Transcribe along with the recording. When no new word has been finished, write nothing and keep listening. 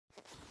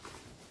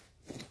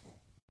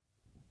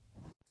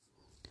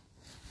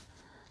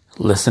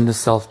Listen to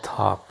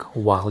self-talk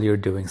while you're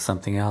doing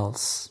something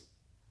else.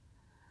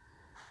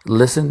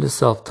 Listen to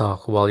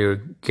self-talk while you're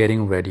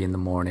getting ready in the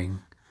morning,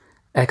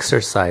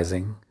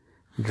 exercising,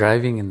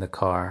 driving in the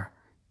car,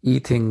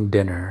 eating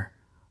dinner,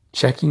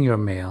 checking your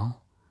mail,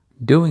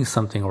 doing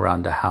something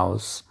around the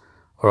house,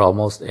 or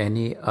almost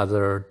any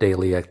other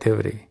daily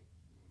activity.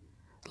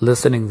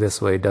 Listening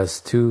this way does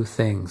two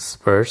things.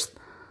 First,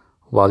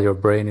 while your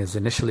brain is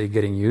initially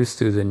getting used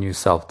to the new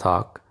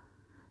self-talk,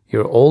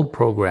 your old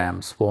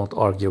programs won't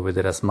argue with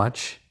it as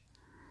much.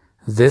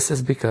 This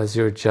is because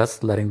you're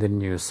just letting the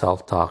new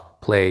self-talk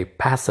play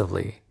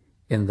passively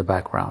in the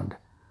background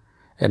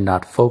and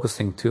not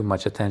focusing too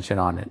much attention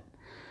on it.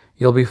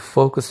 You'll be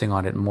focusing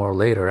on it more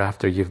later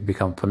after you've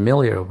become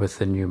familiar with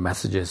the new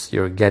messages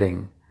you're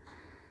getting.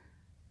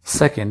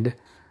 Second,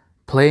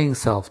 playing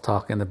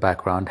self-talk in the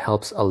background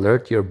helps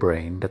alert your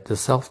brain that the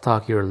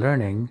self-talk you're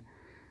learning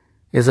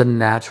is a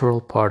natural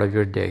part of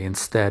your day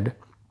instead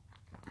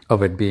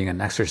of it being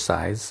an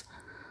exercise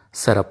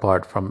set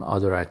apart from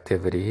other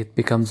activity. It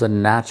becomes a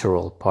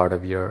natural part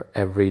of your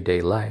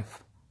everyday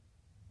life.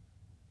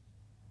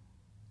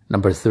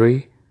 Number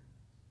 3,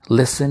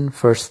 listen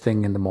first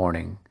thing in the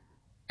morning,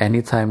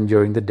 anytime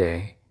during the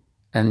day,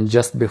 and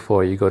just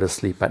before you go to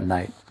sleep at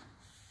night.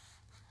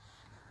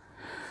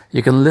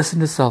 You can listen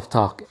to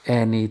self-talk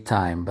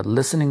anytime, but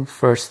listening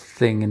first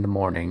thing in the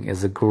morning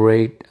is a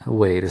great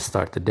way to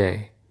start the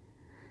day.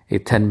 A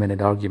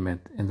 10-minute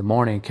argument in the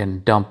morning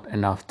can dump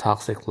enough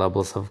toxic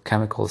levels of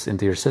chemicals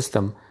into your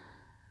system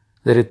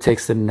that it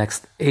takes the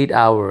next 8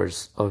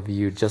 hours of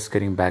you just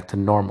getting back to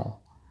normal.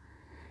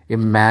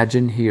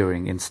 Imagine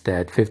hearing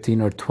instead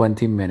 15 or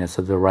 20 minutes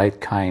of the right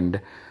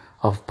kind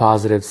of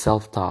positive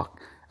self-talk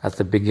at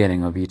the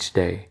beginning of each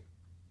day.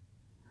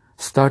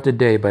 Start the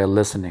day by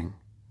listening.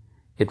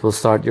 It will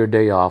start your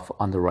day off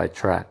on the right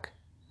track.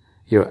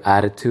 Your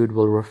attitude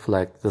will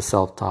reflect the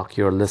self-talk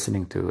you're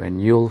listening to, and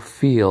you'll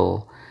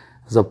feel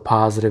the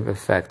positive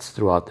effects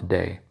throughout the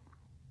day.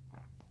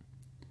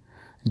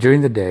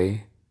 During the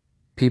day,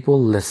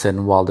 people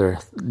listen while they're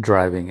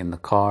driving in the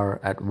car,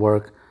 at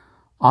work,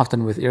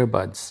 often with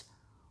earbuds,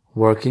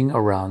 working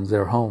around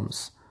their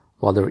homes,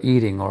 while they're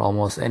eating, or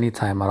almost any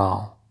time at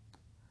all.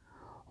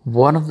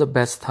 One of the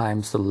best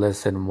times to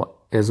listen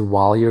is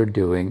while you're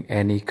doing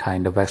any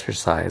kind of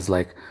exercise,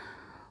 like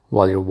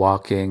while you're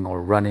walking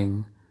or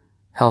running.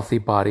 Healthy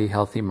body,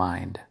 healthy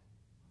mind.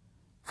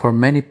 For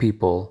many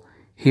people,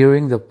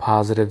 hearing the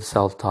positive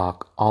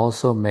self-talk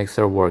also makes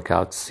their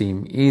workouts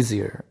seem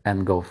easier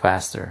and go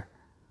faster.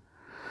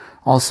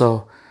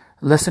 Also,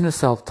 listen to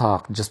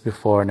self-talk just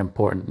before an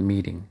important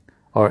meeting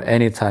or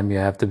anytime you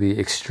have to be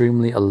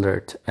extremely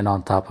alert and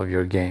on top of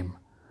your game.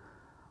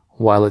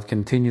 While it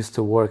continues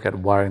to work at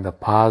wiring the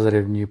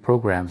positive new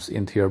programs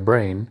into your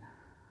brain,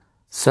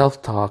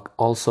 self-talk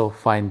also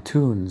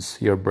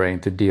fine-tunes your brain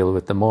to deal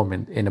with the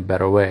moment in a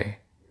better way.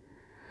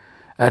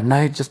 At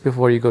night, just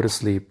before you go to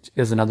sleep,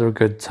 is another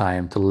good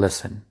time to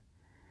listen.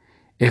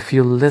 If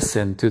you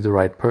listen to the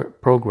right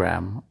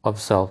program of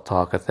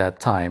self-talk at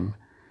that time,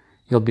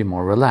 you'll be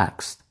more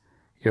relaxed.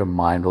 Your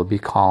mind will be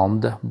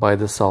calmed by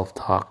the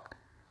self-talk,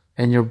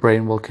 and your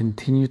brain will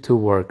continue to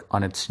work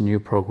on its new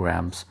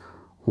programs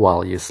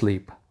while you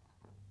sleep.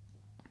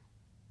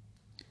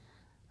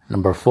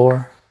 Number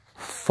 4,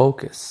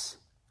 focus.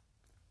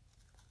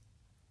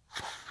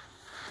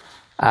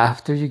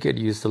 After you get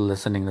used to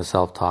listening to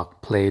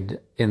self-talk played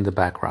in the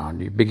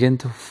background, you begin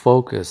to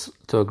focus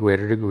to a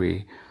greater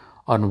degree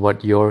on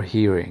what you're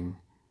hearing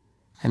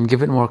and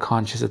give it more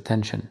conscious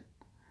attention.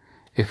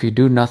 If you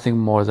do nothing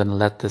more than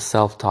let the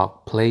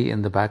self-talk play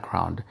in the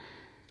background,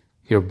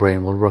 your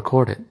brain will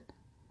record it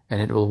and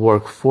it will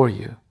work for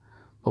you.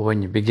 But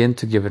when you begin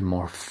to give it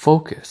more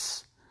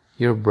focus,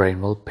 your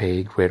brain will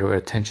pay greater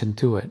attention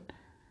to it,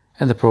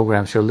 and the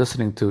programs you're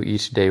listening to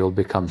each day will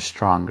become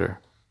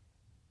stronger.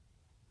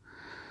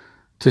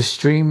 To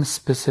stream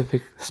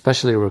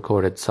specially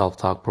recorded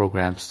self-talk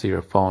programs to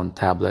your phone,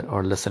 tablet,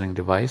 or listening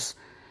device,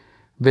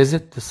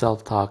 visit the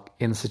Self-Talk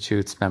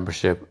Institute's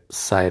membership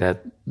site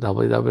at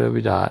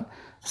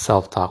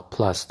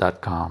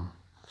www.selftalkplus.com.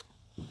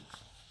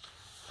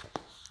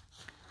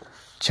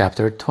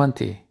 Chapter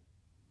 20,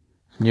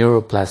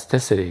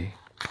 Neuroplasticity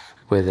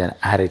with an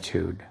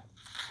Attitude.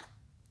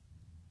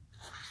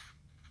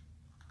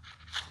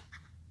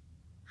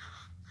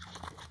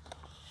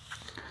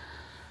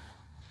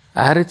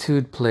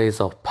 Attitude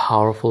plays a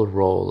powerful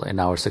role in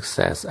our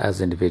success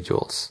as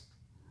individuals.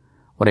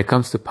 When it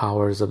comes to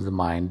powers of the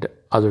mind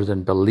other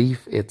than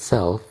belief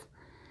itself,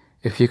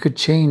 if you could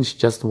change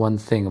just one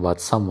thing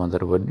about someone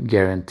that would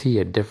guarantee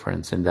a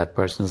difference in that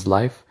person's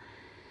life,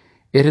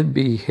 it'd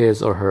be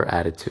his or her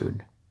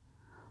attitude.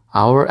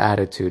 Our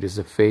attitude is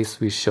the face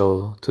we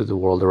show to the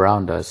world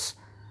around us,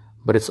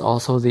 but it's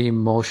also the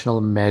emotional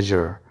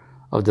measure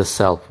of the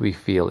self we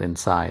feel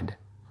inside.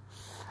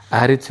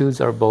 Attitudes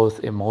are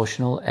both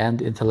emotional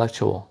and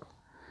intellectual.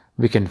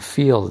 We can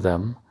feel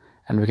them,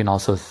 and we can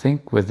also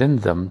think within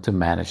them to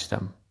manage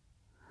them.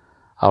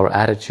 Our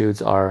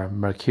attitudes are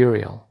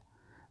mercurial.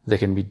 They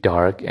can be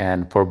dark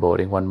and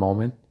foreboding one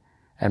moment,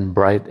 and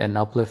bright and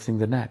uplifting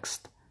the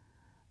next.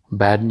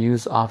 Bad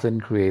news often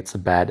creates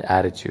bad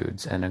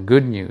attitudes, and a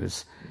good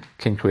news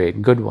can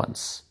create good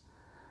ones.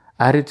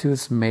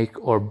 Attitudes make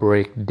or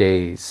break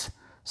days,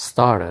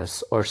 start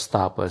us or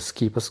stop us,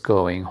 keep us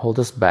going, hold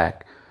us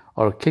back,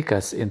 or kick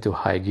us into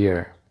high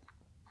gear.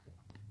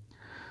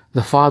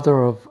 The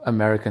father of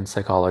American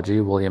psychology,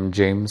 William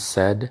James,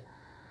 said,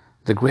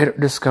 "The great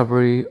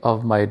discovery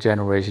of my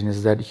generation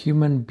is that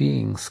human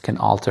beings can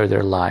alter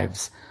their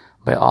lives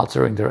by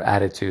altering their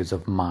attitudes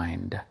of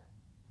mind."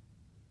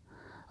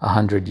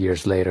 100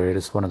 years later, it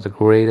is one of the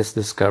greatest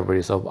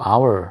discoveries of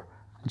our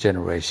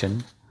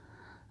generation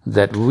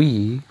that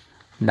we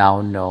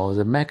now know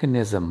the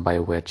mechanism by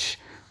which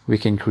we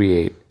can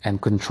create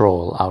and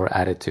control our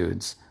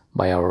attitudes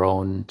by our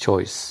own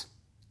choice.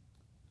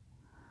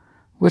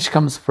 Which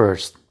comes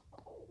first,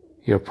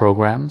 your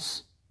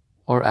programs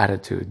or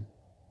attitude?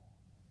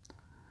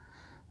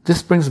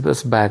 This brings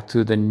us back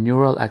to the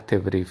neural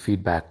activity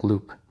feedback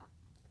loop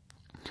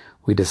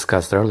we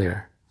discussed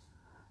earlier.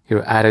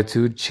 Your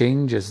attitude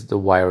changes the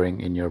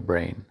wiring in your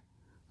brain.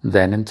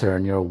 Then in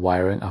turn, your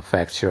wiring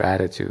affects your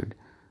attitude,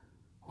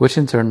 which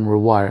in turn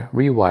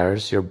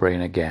rewires your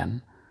brain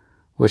again,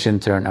 which in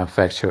turn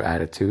affects your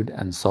attitude,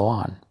 and so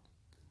on.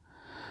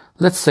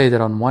 Let's say that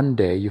on one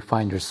day you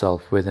find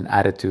yourself with an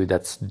attitude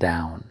that's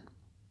down.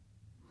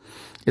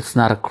 It's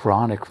not a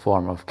chronic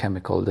form of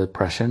chemical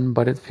depression,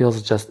 but it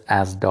feels just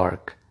as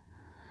dark.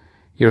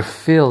 You're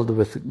filled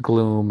with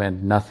gloom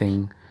and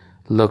nothing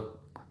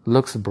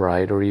looks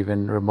bright or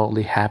even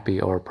remotely happy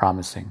or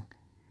promising.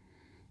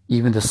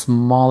 Even the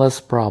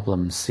smallest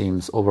problem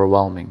seems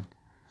overwhelming.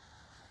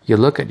 You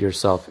look at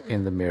yourself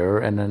in the mirror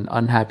and an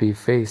unhappy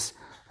face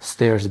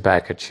stares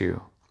back at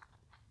you.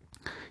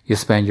 You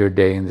spend your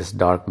day in this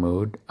dark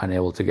mood,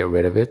 unable to get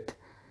rid of it.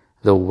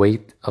 The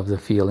weight of the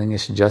feeling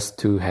is just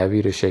too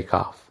heavy to shake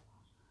off.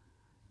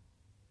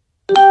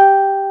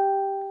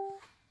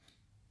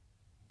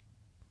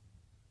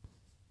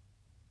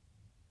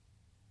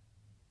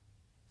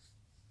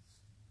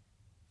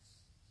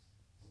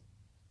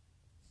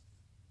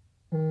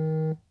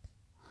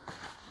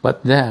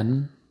 But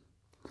then,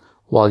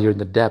 while you're in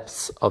the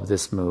depths of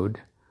this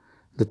mood,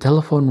 the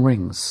telephone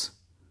rings.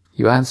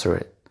 You answer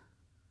it.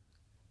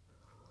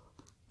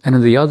 And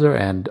on the other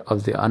end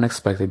of the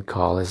unexpected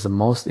call is the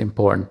most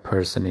important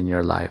person in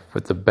your life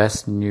with the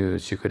best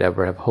news you could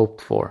ever have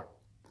hoped for.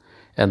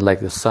 And like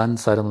the sun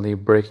suddenly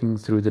breaking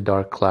through the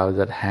dark cloud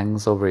that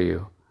hangs over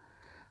you,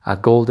 a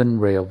golden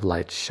ray of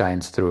light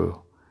shines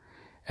through,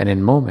 and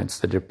in moments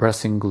the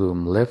depressing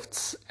gloom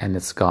lifts and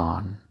it's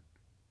gone.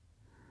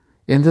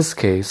 In this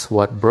case,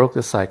 what broke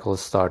the cycle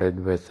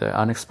started with the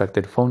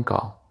unexpected phone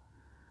call.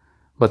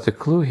 But the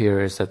clue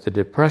here is that the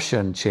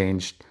depression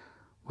changed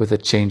with a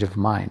change of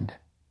mind.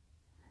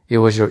 It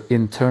was your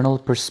internal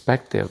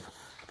perspective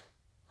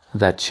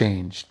that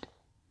changed.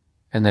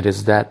 And it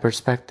is that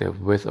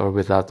perspective, with or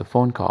without the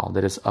phone call,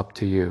 that is up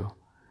to you.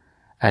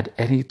 At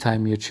any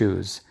time you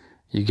choose,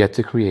 you get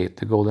to create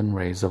the golden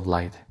rays of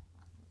light.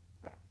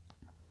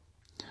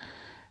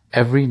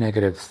 Every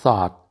negative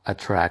thought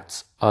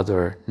attracts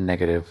other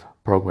negative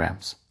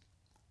programs.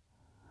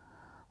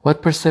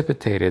 What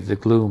precipitated the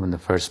gloom in the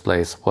first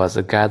place was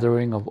a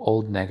gathering of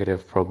old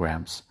negative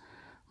programs,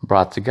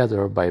 brought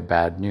together by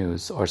bad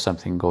news or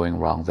something going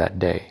wrong that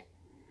day.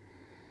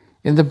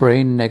 In the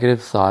brain,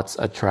 negative thoughts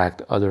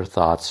attract other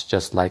thoughts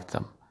just like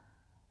them.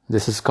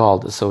 This is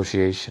called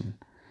association,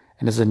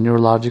 and is a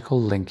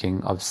neurological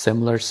linking of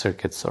similar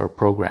circuits or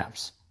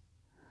programs.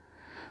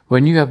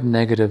 When you have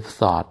negative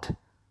thought,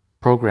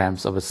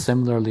 programs of a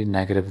similarly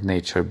negative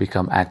nature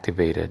become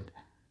activated,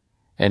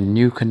 and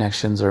new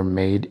connections are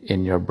made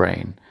in your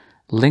brain,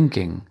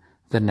 linking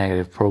the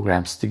negative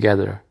programs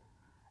together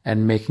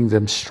and making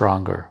them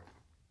stronger.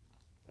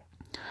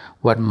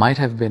 What might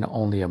have been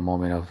only a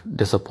moment of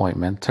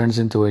disappointment turns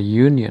into a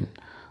union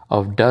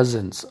of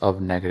dozens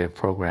of negative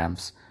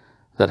programs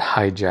that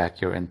hijack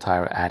your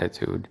entire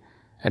attitude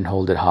and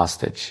hold it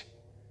hostage.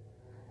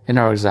 In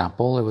our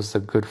example, it was the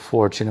good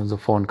fortune of the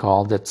phone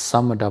call that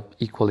summoned up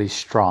equally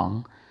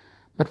strong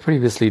but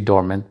previously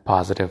dormant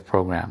positive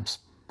programs,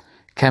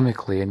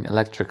 chemically and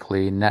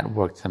electrically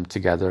networked them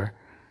together,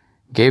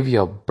 gave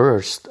you a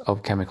burst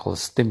of chemical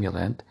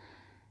stimulant,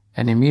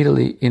 and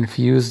immediately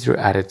infused your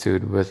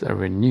attitude with a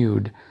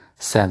renewed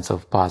sense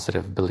of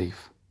positive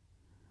belief.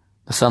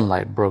 The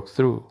sunlight broke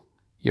through.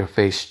 Your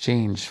face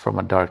changed from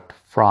a dark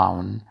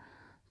frown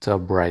to a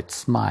bright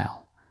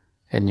smile,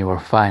 and you were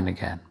fine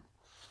again.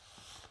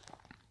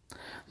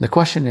 The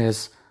question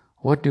is,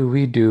 what do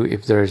we do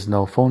if there is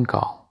no phone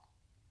call?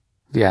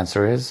 The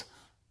answer is,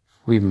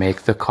 we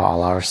make the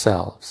call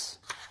ourselves.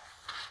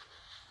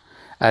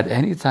 At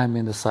any time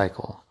in the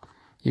cycle,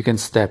 you can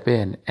step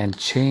in and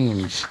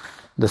change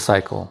the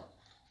cycle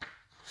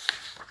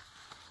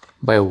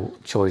by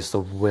choice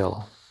of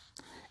will.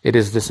 It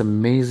is this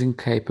amazing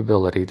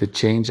capability to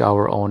change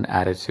our own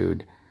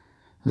attitude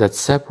that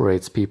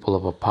separates people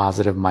of a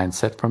positive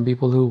mindset from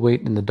people who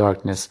wait in the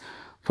darkness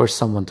for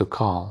someone to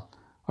call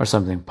or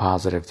something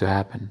positive to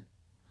happen.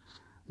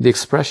 The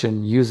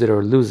expression "use it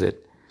or lose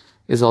it"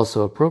 is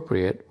also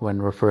appropriate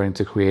when referring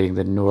to creating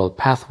the neural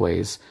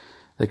pathways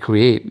that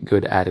create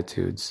good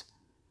attitudes.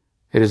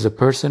 It is a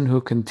person who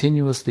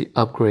continuously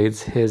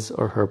upgrades his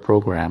or her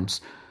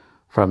programs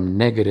from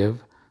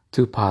negative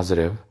to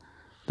positive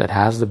that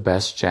has the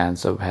best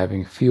chance of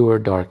having fewer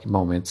dark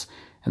moments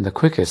and the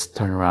quickest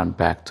turnaround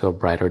back to a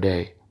brighter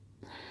day.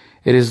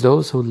 It is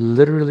those who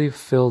literally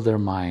fill their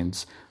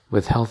minds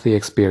with healthy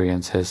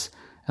experiences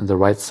and the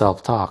right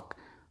self-talk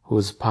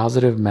whose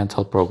positive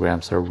mental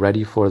programs are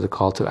ready for the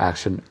call to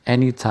action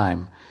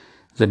anytime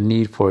the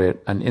need for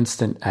it, an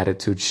instant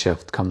attitude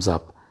shift comes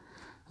up.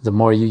 The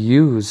more you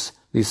use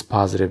these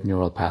positive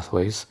neural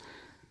pathways,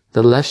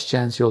 the less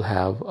chance you'll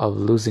have of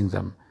losing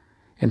them.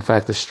 In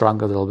fact, the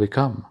stronger they'll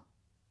become.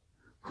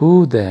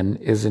 Who then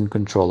is in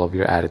control of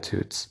your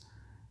attitudes?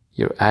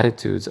 Your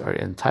attitudes are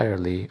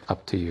entirely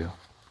up to you.